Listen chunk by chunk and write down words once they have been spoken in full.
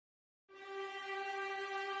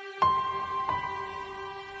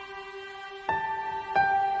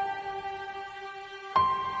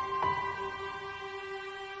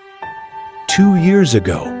2 years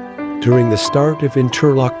ago, during the start of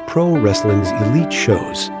Interlock Pro Wrestling's elite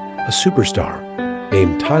shows, a superstar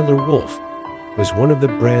named Tyler Wolf was one of the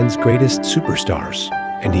brand's greatest superstars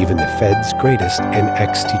and even the Fed's greatest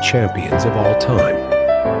NXT champions of all time.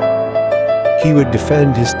 He would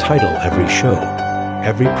defend his title every show,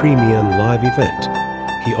 every premium live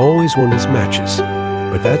event. He always won his matches,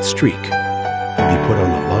 but that streak would be put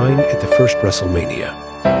on the line at the first WrestleMania.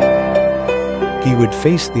 He would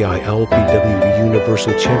face the ILPWE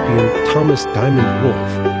Universal Champion Thomas Diamond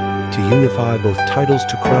Wolf to unify both titles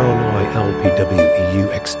to crown ILPWE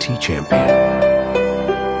UXT Champion.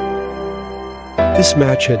 This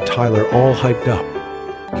match had Tyler all hyped up.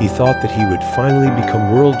 He thought that he would finally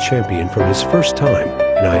become world champion for his first time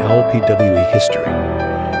in ILPWE history.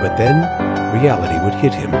 But then, reality would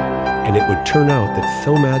hit him, and it would turn out that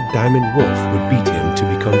Thomad Diamond Wolf would beat him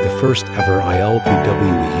to become the first ever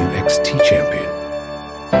ILPWE UXT champion.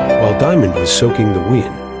 While Diamond was soaking the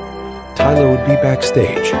win, Tyler would be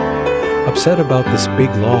backstage, upset about this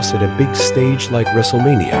big loss at a big stage like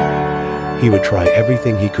WrestleMania. He would try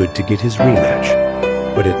everything he could to get his rematch,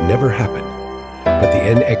 but it never happened. But the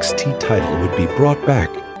NXT title would be brought back,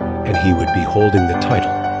 and he would be holding the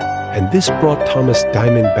title. And this brought Thomas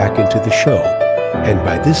Diamond back into the show, and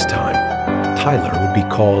by this time, Tyler would be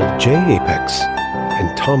called J-Apex,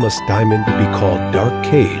 and Thomas Diamond would be called Dark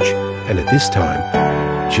Cage, and at this time,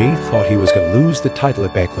 Jay thought he was going to lose the title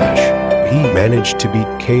at Backlash. He managed to beat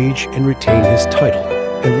Cage and retain his title,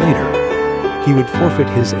 and later, he would forfeit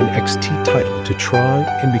his NXT title to try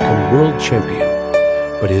and become world champion.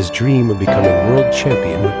 But his dream of becoming world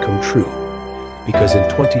champion would come true, because in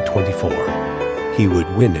 2024, he would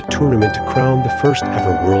win a tournament to crown the first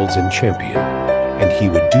ever World's End Champion, and he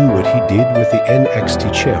would do what he did with the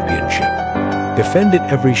NXT Championship. Defend it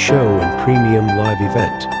every show and premium live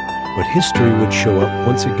event, but history would show up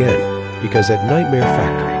once again, because at Nightmare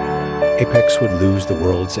Factory, Apex would lose the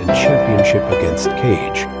World's End Championship against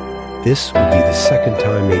Cage. This would be the second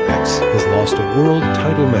time Apex has lost a world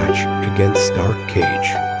title match against Dark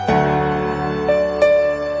Cage.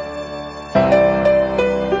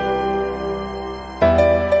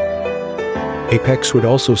 Apex would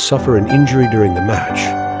also suffer an injury during the match,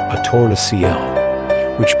 a torn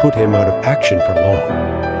ACL, which put him out of action for long.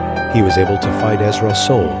 He was able to fight Ezra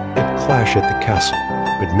Soul at Clash at the Castle,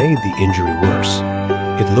 but made the injury worse.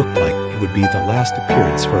 It looked like it would be the last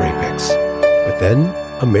appearance for Apex. But then,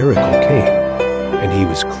 a miracle came, and he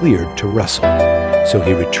was cleared to wrestle, so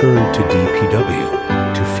he returned to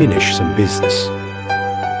DPW to finish some business.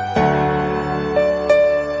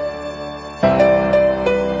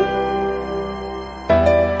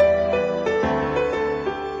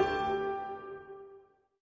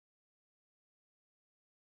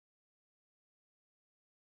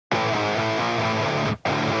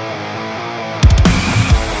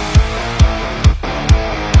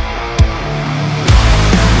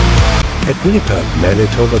 At Winnipeg,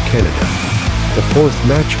 Manitoba, Canada, the fourth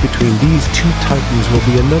match between these two titans will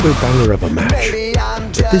be another banger of a match.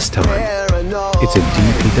 But this time, it's in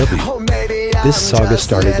DPW. This saga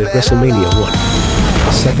started at WrestleMania 1.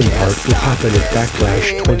 The second part will happen at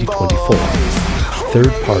Backlash 2024.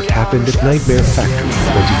 Third part happened at Nightmare Factory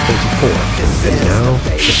 2024. And now,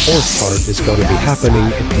 the fourth part is going to be happening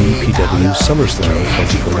at DPW SummerSlam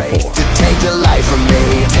 2024. Take the life from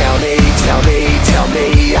me. Tell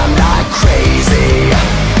me I'm not crazy.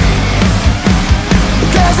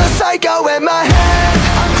 There's a psycho in my head.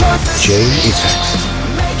 I'm close to J-Apex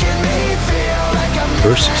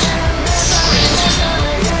versus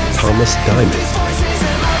Thomas Diamond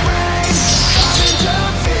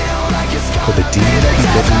for the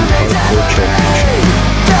DPW Hardcore Championship.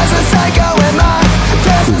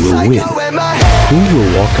 Who will win? Who will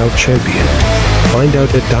walk out champion? Find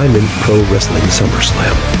out at Diamond Pro Wrestling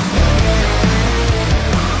SummerSlam.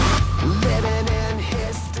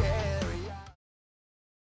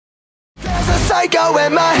 Psycho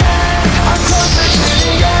in my